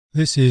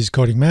This is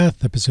Coding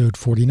Math, episode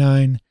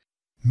 49,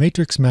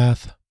 Matrix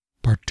Math,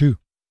 part 2.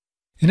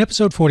 In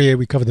episode 48,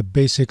 we covered the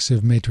basics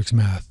of matrix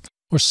math,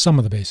 or some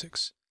of the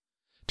basics.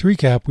 To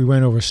recap, we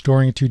went over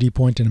storing a 2D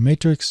point in a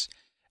matrix,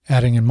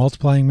 adding and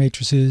multiplying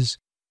matrices,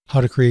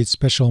 how to create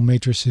special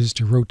matrices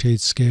to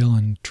rotate, scale,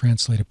 and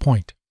translate a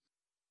point.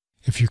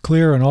 If you're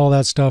clear on all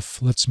that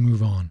stuff, let's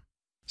move on.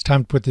 It's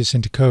time to put this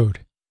into code.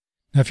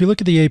 Now, if you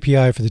look at the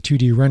API for the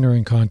 2D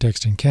rendering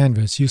context in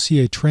Canvas, you'll see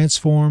a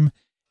transform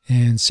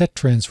and set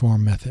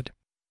transform method.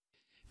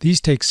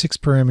 These take 6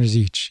 parameters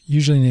each,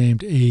 usually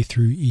named A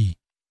through E.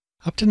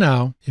 Up to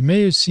now, it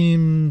may have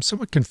seemed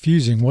somewhat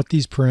confusing what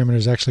these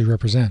parameters actually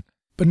represent,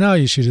 but now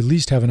you should at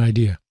least have an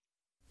idea.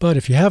 But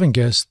if you haven't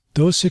guessed,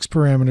 those 6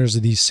 parameters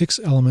are these 6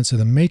 elements of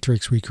the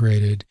matrix we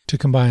created to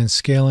combine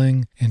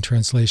scaling and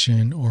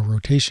translation or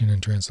rotation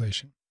and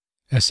translation.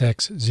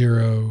 SX,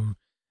 0,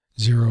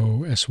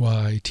 0,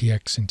 SY,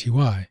 TX, and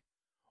TY,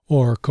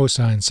 or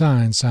cosine,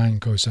 sine, sine,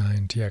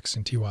 cosine, TX,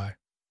 and TY.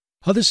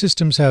 Other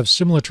systems have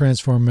similar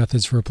transform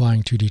methods for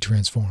applying 2D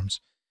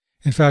transforms.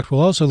 In fact, we'll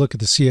also look at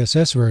the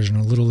CSS version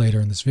a little later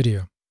in this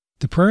video.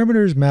 The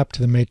parameters map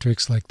to the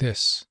matrix like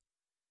this: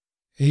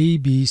 A,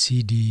 B,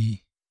 C,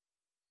 D,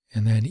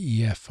 and then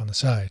E, F on the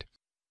side.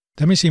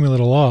 That may seem a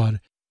little odd,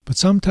 but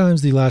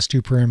sometimes the last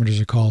 2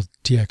 parameters are called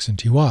TX and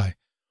TY,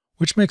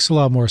 which makes a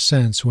lot more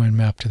sense when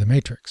mapped to the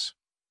matrix.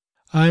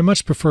 I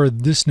much prefer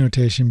this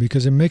notation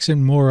because it makes it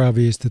more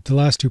obvious that the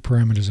last 2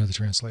 parameters are the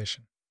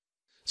translation.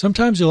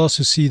 Sometimes you'll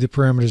also see the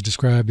parameters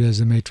described as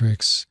the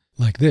matrix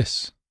like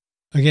this.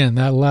 Again,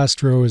 that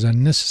last row is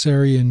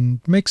unnecessary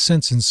and makes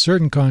sense in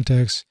certain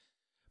contexts,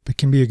 but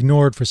can be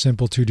ignored for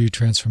simple 2D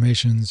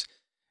transformations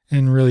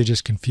and really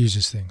just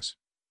confuses things.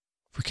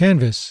 For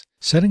Canvas,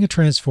 setting a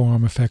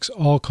transform affects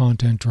all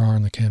content drawn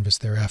on the canvas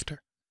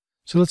thereafter.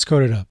 So let's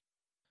code it up.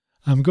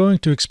 I'm going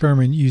to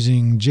experiment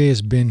using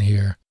JSBin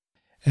here,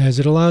 as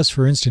it allows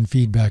for instant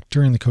feedback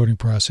during the coding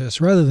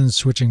process rather than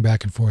switching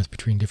back and forth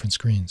between different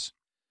screens.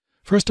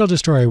 First, I'll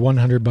just draw a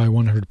 100 by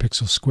 100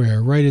 pixel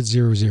square right at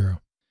 0,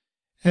 0.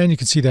 And you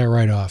can see that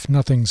right off,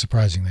 nothing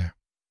surprising there.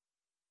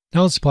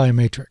 Now let's apply a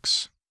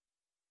matrix.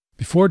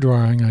 Before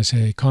drawing, I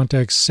say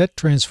context set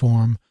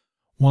transform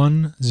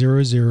 1,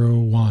 0, 0,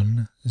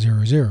 1,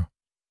 0, 0.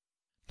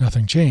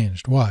 Nothing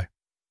changed. Why?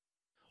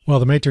 Well,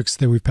 the matrix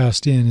that we've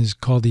passed in is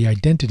called the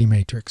identity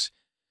matrix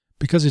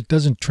because it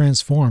doesn't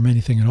transform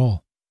anything at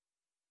all.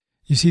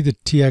 You see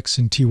that TX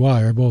and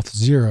TY are both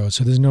 0,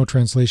 so there's no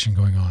translation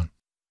going on.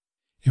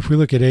 If we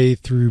look at A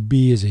through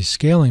B as a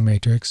scaling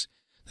matrix,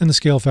 then the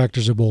scale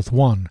factors are both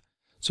 1,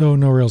 so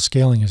no real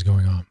scaling is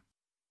going on.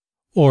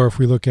 Or if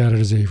we look at it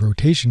as a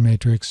rotation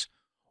matrix,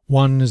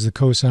 1 is the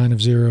cosine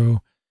of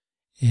 0,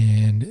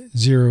 and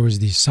 0 is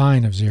the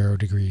sine of 0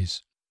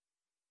 degrees.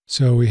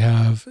 So we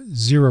have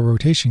 0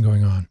 rotation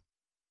going on.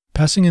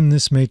 Passing in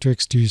this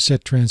matrix to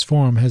set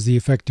transform has the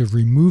effect of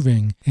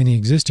removing any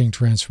existing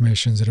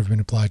transformations that have been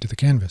applied to the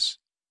canvas.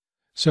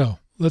 So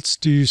let's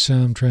do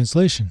some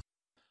translation.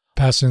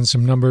 Pass in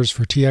some numbers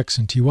for TX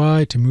and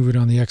TY to move it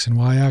on the X and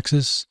Y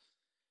axis,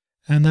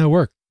 and that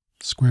worked.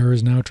 The square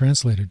is now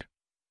translated.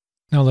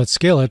 Now let's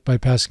scale it by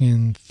passing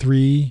in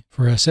 3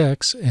 for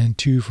SX and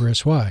 2 for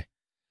SY.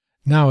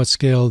 Now it's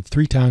scaled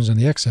 3 times on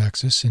the X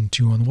axis and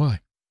 2 on the Y.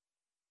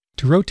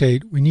 To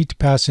rotate, we need to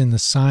pass in the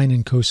sine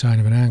and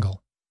cosine of an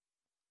angle.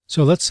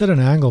 So let's set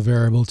an angle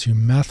variable to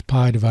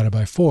mathpi divided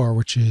by 4,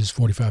 which is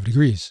 45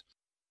 degrees.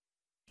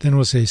 Then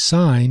we'll say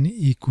sine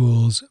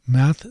equals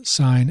math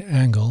sine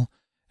angle,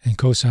 and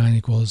cosine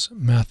equals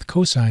math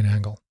cosine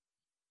angle.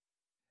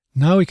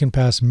 Now we can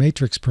pass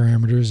matrix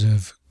parameters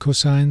of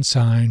cosine,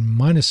 sine,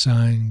 minus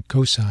sine,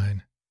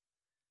 cosine,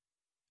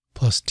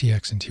 plus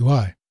TX and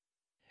TY.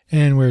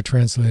 And we're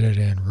translated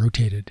and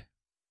rotated.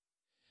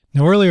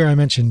 Now earlier I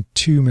mentioned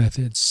 2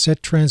 methods,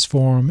 set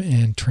transform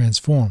and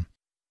transform.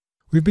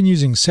 We've been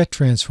using set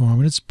transform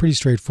and it's pretty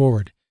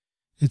straightforward.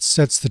 It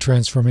sets the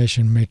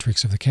transformation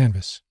matrix of the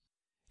canvas.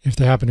 If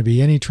there happen to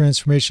be any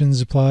transformations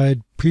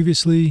applied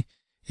previously,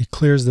 it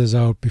clears those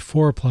out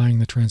before applying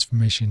the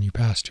transformation you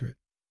pass to it.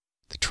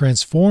 The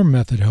transform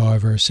method,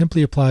 however,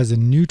 simply applies the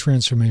new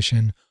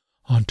transformation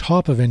on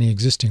top of any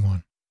existing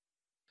one.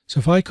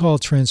 So if I call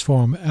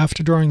transform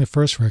after drawing the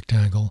first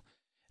rectangle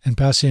and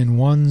pass in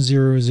 1,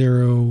 0,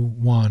 0,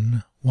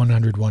 1,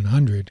 100,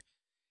 100,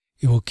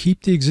 it will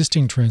keep the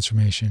existing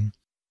transformation,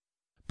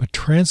 but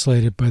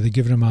translate it by the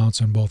given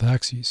amounts on both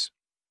axes.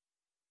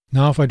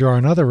 Now if I draw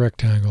another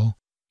rectangle,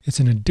 it's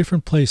in a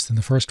different place than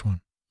the first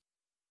one,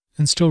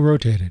 and still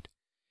rotated.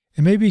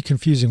 It may be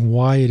confusing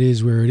why it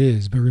is where it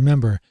is, but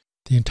remember,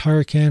 the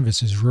entire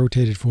canvas is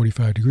rotated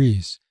 45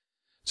 degrees.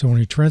 So when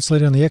we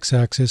translate on the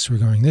x-axis, we're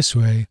going this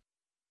way,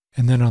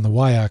 and then on the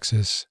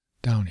y-axis,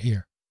 down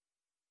here.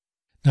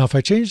 Now if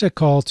I change that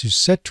call to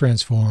set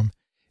transform,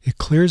 it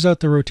clears out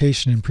the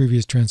rotation in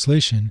previous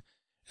translation,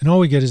 and all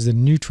we get is the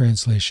new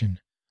translation,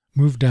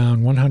 moved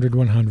down 100,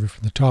 100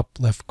 from the top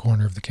left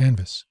corner of the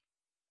canvas.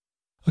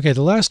 Okay,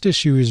 the last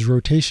issue is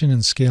rotation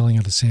and scaling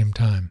at the same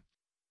time.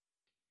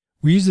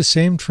 We use the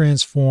same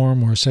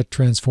transform or set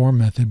transform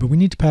method, but we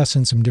need to pass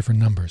in some different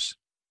numbers.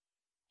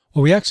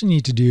 What we actually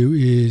need to do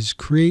is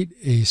create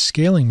a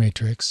scaling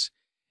matrix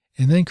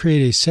and then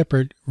create a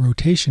separate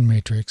rotation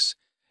matrix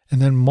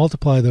and then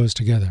multiply those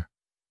together.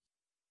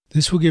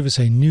 This will give us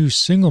a new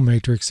single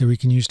matrix that we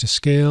can use to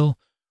scale,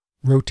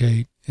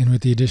 rotate, and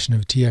with the addition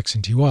of tx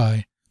and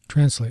ty,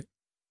 translate.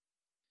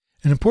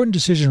 An important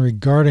decision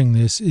regarding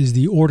this is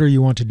the order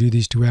you want to do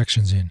these two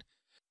actions in.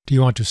 Do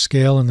you want to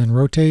scale and then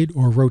rotate,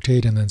 or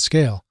rotate and then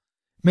scale?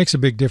 It makes a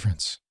big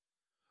difference.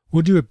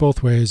 We'll do it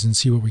both ways and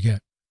see what we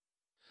get.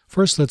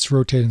 First, let's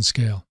rotate and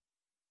scale.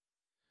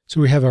 So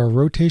we have our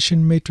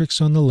rotation matrix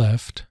on the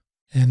left,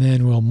 and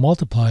then we'll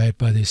multiply it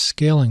by the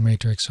scaling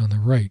matrix on the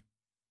right.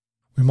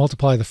 We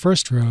multiply the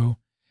first row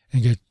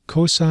and get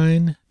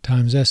cosine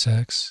times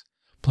sx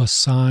plus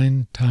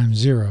sine times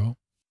 0,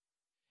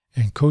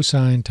 and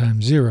cosine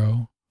times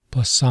 0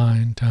 plus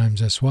sine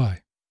times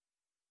sy.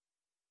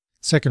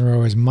 Second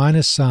row is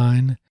minus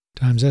sine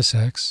times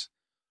sx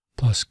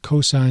plus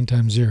cosine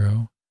times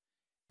 0,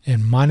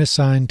 and minus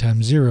sine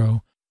times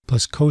 0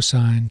 plus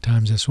cosine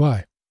times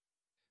sy.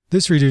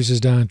 This reduces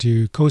down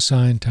to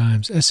cosine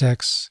times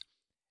sx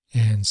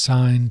and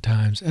sine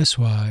times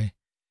sy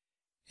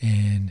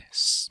and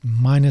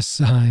minus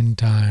sine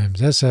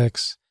times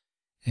sx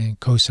and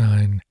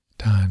cosine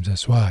times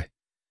sy.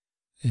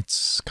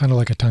 It's kind of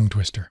like a tongue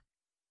twister.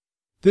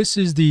 This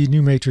is the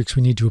new matrix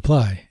we need to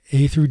apply,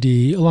 a through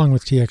d, along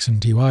with tx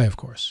and ty, of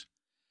course.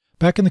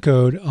 Back in the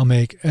code, I'll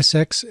make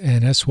sx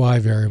and sy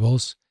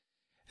variables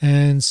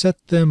and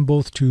set them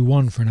both to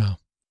 1 for now.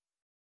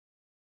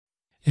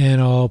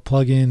 And I'll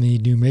plug in the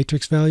new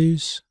matrix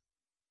values.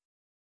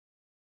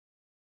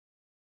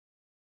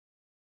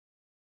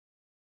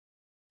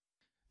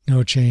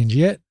 No change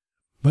yet,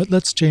 but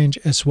let's change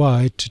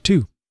sy to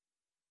 2.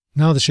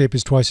 Now the shape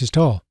is twice as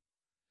tall.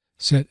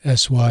 Set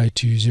sy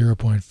to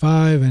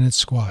 0.5 and it's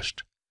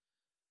squashed.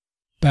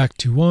 Back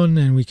to 1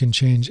 and we can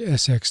change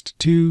sx to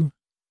 2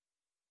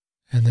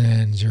 and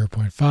then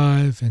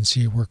 0.5 and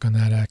see it work on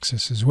that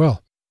axis as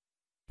well.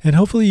 And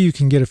hopefully you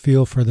can get a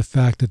feel for the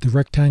fact that the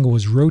rectangle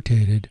was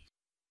rotated,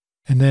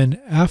 and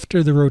then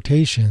after the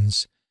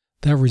rotations,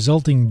 that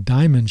resulting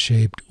diamond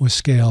shape was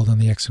scaled on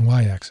the x and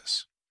y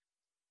axis.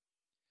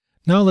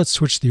 Now let's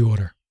switch the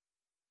order.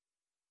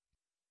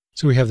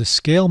 So we have the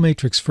scale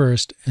matrix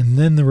first, and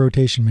then the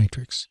rotation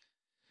matrix.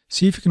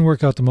 See if you can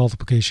work out the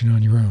multiplication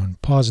on your own.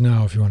 Pause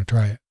now if you want to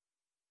try it.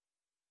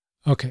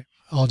 Okay,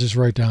 I'll just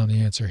write down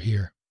the answer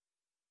here.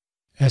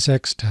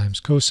 Sx times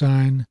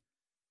cosine,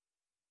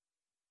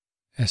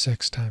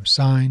 Sx times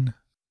sine,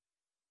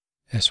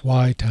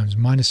 Sy times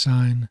minus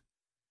sine,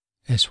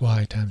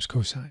 Sy times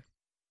cosine.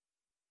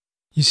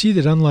 You see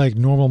that unlike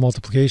normal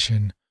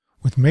multiplication,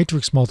 with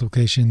matrix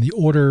multiplication, the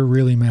order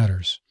really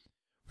matters.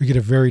 We get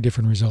a very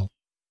different result.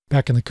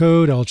 Back in the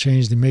code, I'll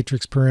change the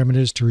matrix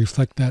parameters to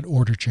reflect that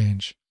order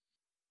change.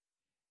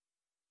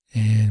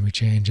 And we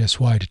change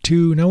Sy to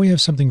 2. Now we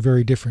have something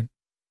very different.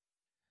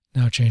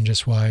 Now change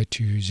Sy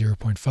to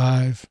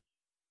 0.5.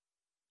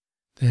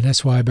 Then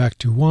Sy back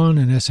to 1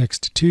 and Sx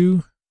to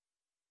 2.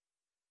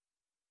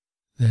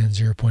 Then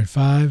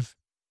 0.5.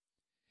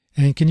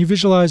 And can you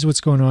visualize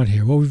what's going on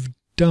here? What we've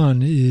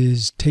done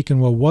is taken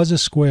what was a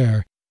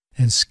square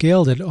and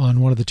scaled it on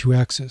one of the two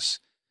axes.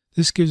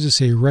 This gives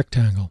us a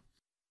rectangle.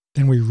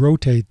 Then we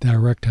rotate that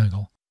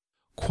rectangle.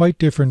 Quite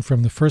different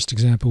from the first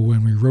example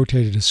when we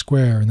rotated a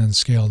square and then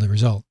scaled the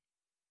result.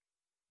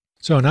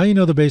 So now you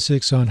know the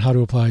basics on how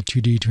to apply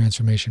 2D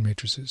transformation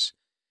matrices.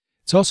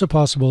 It's also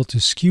possible to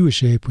skew a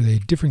shape with a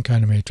different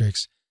kind of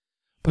matrix,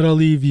 but I'll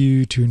leave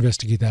you to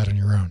investigate that on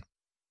your own.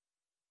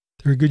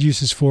 There are good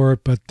uses for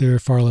it, but they're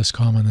far less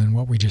common than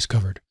what we just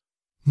covered.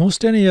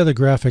 Most any other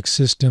graphics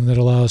system that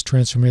allows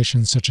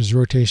transformations such as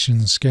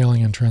rotation,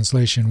 scaling, and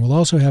translation will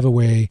also have a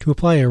way to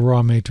apply a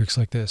raw matrix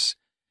like this,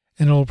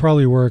 and it will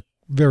probably work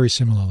very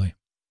similarly.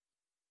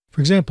 For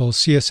example,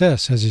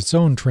 CSS has its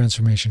own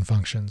transformation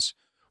functions,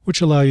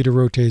 which allow you to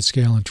rotate,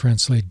 scale, and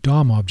translate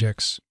DOM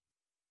objects.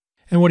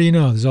 And what do you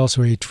know, there's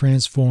also a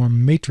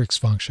transform matrix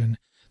function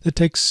that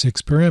takes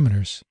 6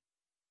 parameters.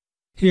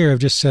 Here I've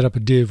just set up a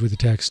div with the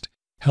text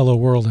Hello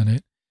World in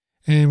it,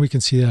 and we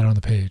can see that on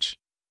the page.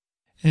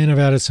 And I've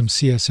added some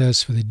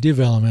CSS for the div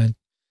element.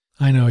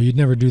 I know you'd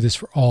never do this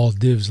for all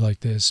divs like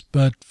this,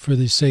 but for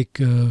the sake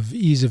of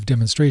ease of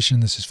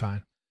demonstration, this is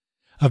fine.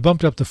 I've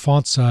bumped up the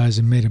font size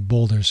and made it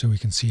bolder so we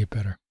can see it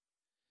better.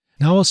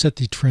 Now I'll set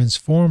the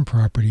transform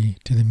property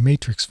to the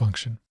matrix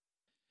function,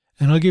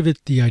 and I'll give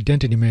it the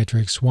identity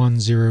matrix 1,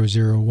 0,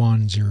 0,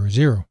 1, 0,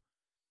 0.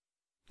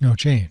 No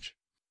change.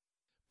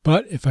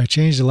 But if I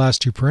change the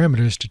last two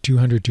parameters to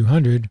 200,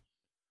 200,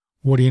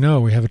 what do you know?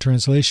 We have a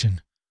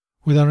translation,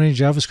 without any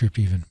JavaScript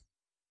even.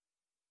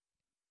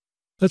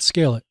 Let's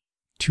scale it,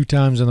 2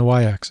 times on the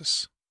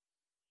y-axis.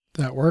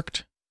 That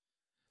worked.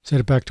 Set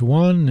it back to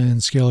 1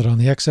 and scale it on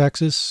the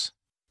x-axis.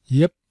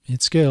 Yep,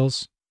 it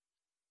scales.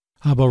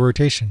 How about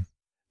rotation?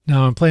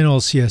 Now in plain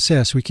old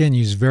CSS, we can't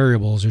use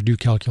variables or do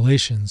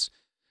calculations,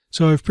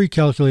 so I've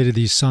pre-calculated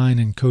the sine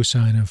and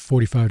cosine of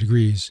 45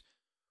 degrees,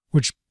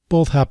 which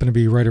both happen to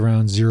be right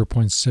around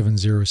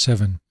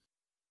 0.707.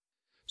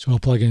 So I'll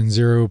plug in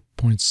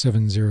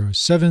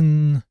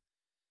 0.707,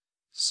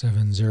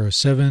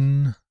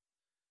 707.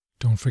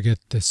 Don't forget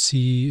the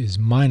C is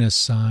minus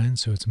sign,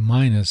 so it's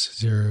minus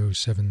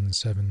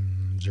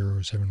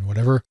 0.7707,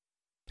 whatever.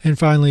 And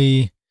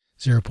finally,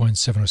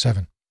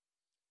 0.707.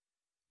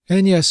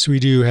 And yes,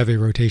 we do have a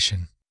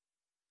rotation.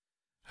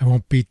 I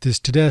won't beat this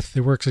to death.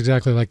 It works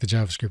exactly like the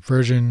JavaScript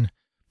version,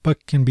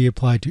 but can be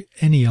applied to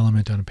any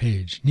element on a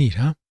page. Neat,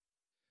 huh?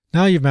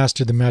 Now you've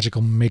mastered the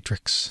magical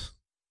matrix.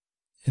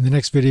 In the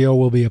next video,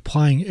 we'll be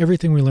applying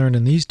everything we learned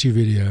in these two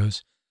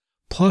videos,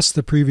 plus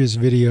the previous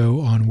video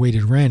on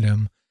weighted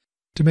random,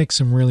 to make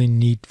some really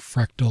neat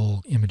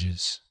fractal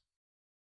images.